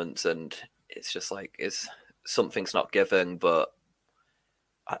performance, and it's just like, something's not giving, but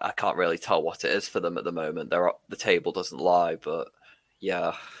I can't really tell what it is for them at the moment. The table doesn't lie, but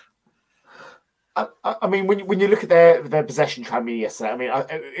yeah. I mean, when you look at their possession, Tranmere yesterday, I mean,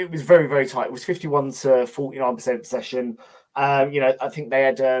 it was very, very tight. It was 51 to 49% possession. I think they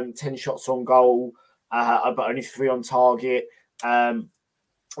had 10 shots on goal, but only 3 on target.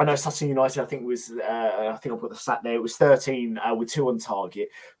 I know Sutton United, I think I've got the stat there. It was 13 with 2 on target.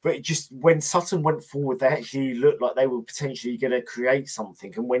 But it just, when Sutton went forward, they actually looked like they were potentially going to create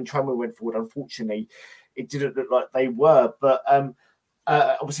something. And when Tranmere went forward, unfortunately, it didn't look like they were. But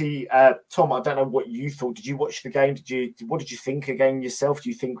obviously, Tom, I don't know what you thought. Did you watch the game? What did you think again yourself? Do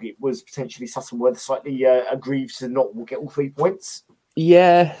you think it was potentially Sutton were slightly aggrieved to not get all 3 points?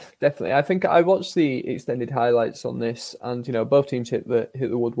 Yeah, definitely. I think I watched the extended highlights on this, and both teams hit the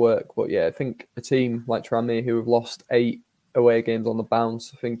woodwork. But yeah, I think a team like Tranmere, who have lost 8 away games on the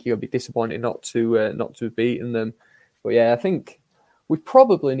bounce, I think you'll be disappointed not to have beaten them. But yeah, I think we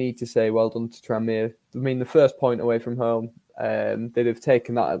probably need to say well done to Tranmere. I mean, the first point away from home, they'd have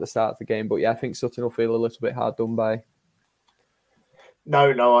taken that at the start of the game. But yeah, I think Sutton will feel a little bit hard done by.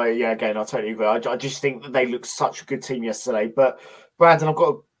 No, I totally agree. I just think that they looked such a good team yesterday. But Brandon, I've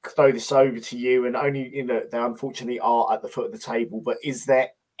got to throw this over to you, and only they unfortunately are at the foot of the table. But is there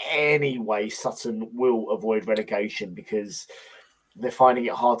any way Sutton will avoid relegation, because they're finding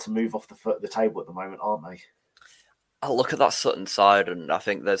it hard to move off the foot of the table at the moment, aren't they? I look at that Sutton side, and I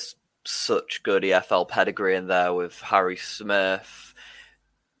think there's such good EFL pedigree in there with Harry Smith,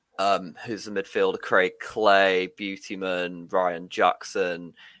 who's the midfielder, Craig Clay, Beautyman, Ryan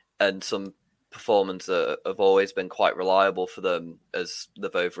Jackson, and some performances that have always been quite reliable for them as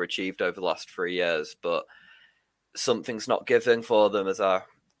they've overachieved over the last 3 years. But something's not giving for them, as I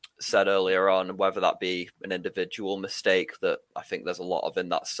said earlier on, whether that be an individual mistake that I think there's a lot of in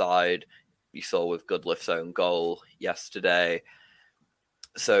that side. You saw with Goodliff's own goal yesterday.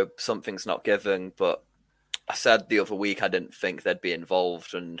 So something's not giving, but I said the other week I didn't think they'd be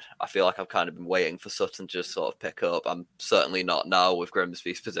involved, and I feel like I've kind of been waiting for Sutton to just sort of pick up. I'm certainly not now with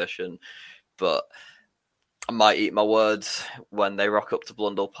Grimsby's position, but I might eat my words when they rock up to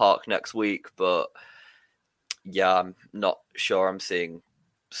Blundell Park next week. But yeah, I'm not sure I'm seeing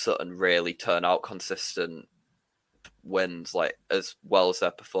Sutton really turn out consistent wins, like as well as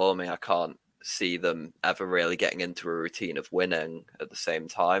they're performing. I can't see them ever really getting into a routine of winning at the same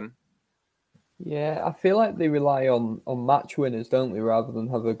time. Yeah, I feel like they rely on match winners, don't they, rather than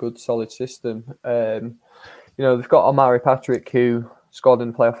have a good solid system. They've got Omari Patrick, who scored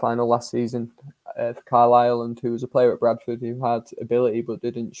in the playoff final last season for Carlisle, and who was a player at Bradford who had ability but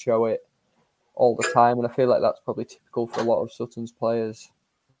didn't show it all the time. And I feel like that's probably typical for a lot of Sutton's players.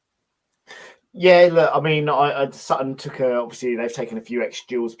 Yeah, look, I mean, Sutton obviously they've taken a feu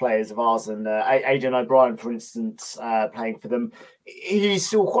ex-Jules players of ours, and Aidan O'Brien, for instance, playing for them. He's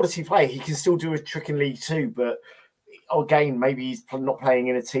still a quality player. He can still do a trick in League Two, but again, maybe he's not playing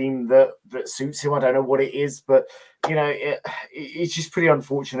in a team that suits him. I don't know what it is, but it's just pretty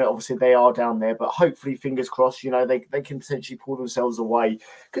unfortunate. Obviously, they are down there, but hopefully, fingers crossed, they can potentially pull themselves away.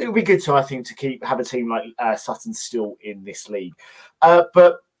 Because it would be good to, I think, to have a team like Sutton still in this league.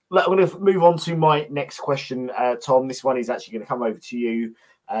 But I'm going to move on to my next question, Tom. This one is actually going to come over to you.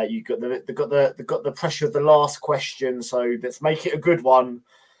 You got the pressure of the last question, so let's make it a good one.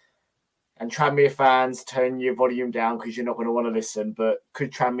 And Tranmere fans, turn your volume down because you're not going to want to listen. But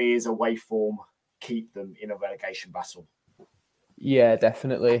could Tranmere's away form keep them in a relegation battle? Yeah,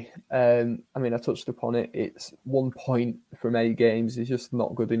 definitely. I mean, I touched upon it. It's 1 point from 8 games. It's just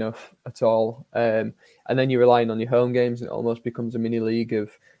not good enough at all. And then you're relying on your home games, and it almost becomes a mini league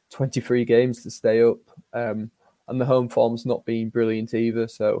of 23 games to stay up, and the home form's not been brilliant either.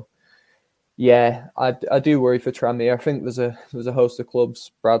 So, yeah, I do worry for Tranmere. I think there's a host of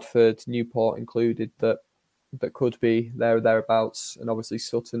clubs, Bradford, Newport included, that could be there or thereabouts, and obviously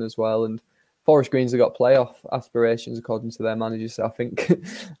Sutton as well. And Forest Greens have got playoff aspirations according to their managers. So I think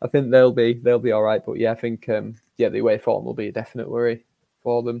they'll be all right. But yeah, I think the away form will be a definite worry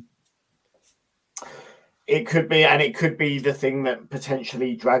for them. It could be, and it could be the thing that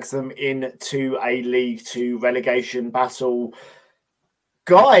potentially drags them into a League Two relegation battle.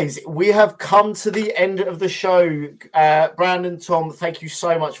 Guys, we have come to the end of the show. Brandon, Tom, thank you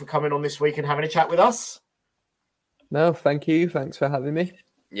so much for coming on this week and having a chat with us. No, thank you. Thanks for having me.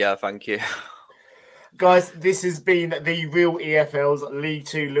 Yeah, thank you. Guys, this has been the Real EFL's League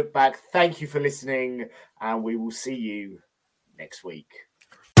Two Look Back. Thank you for listening, and we will see you next week.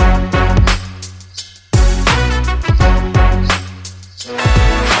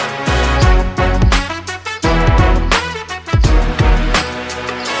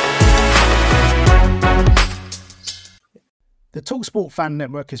 The TalkSport Fan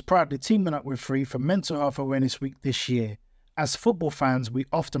Network is proudly teaming up with Free for Mental Health Awareness Week this year. As football fans, we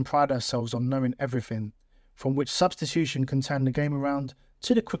often pride ourselves on knowing everything, from which substitution can turn the game around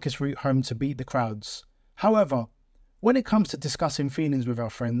to the quickest route home to beat the crowds. However, when it comes to discussing feelings with our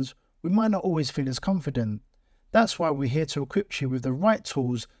friends, we might not always feel as confident. That's why we're here to equip you with the right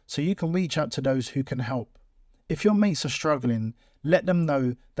tools so you can reach out to those who can help. If your mates are struggling, let them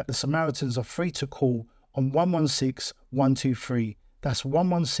know that the Samaritans are free to call on 116 123. That's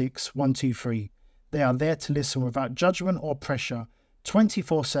 116 123. They are there to listen without judgment or pressure,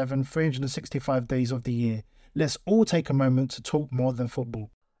 24/7, 365 days of the year. Let's all take a moment to talk more than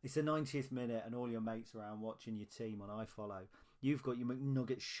football. It's the 90th minute and all your mates around watching your team on iFollow. You've got your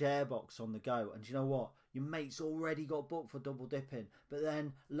McNugget share box on the go, and do you know what? Your mate's already got booked for double dipping, but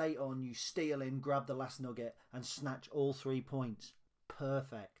then later on you steal in, grab the last nugget and snatch all 3 points.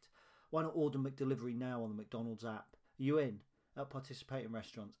 Perfect. Why not order McDelivery now on the McDonald's app? Are you in? At participating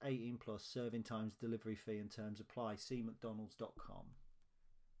restaurants, 18 plus, serving times, delivery fee and terms apply. See mcdonalds.com.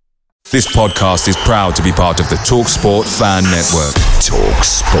 This podcast is proud to be part of the TalkSport Fan Network.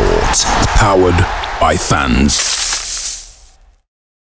 TalkSport. Powered by fans.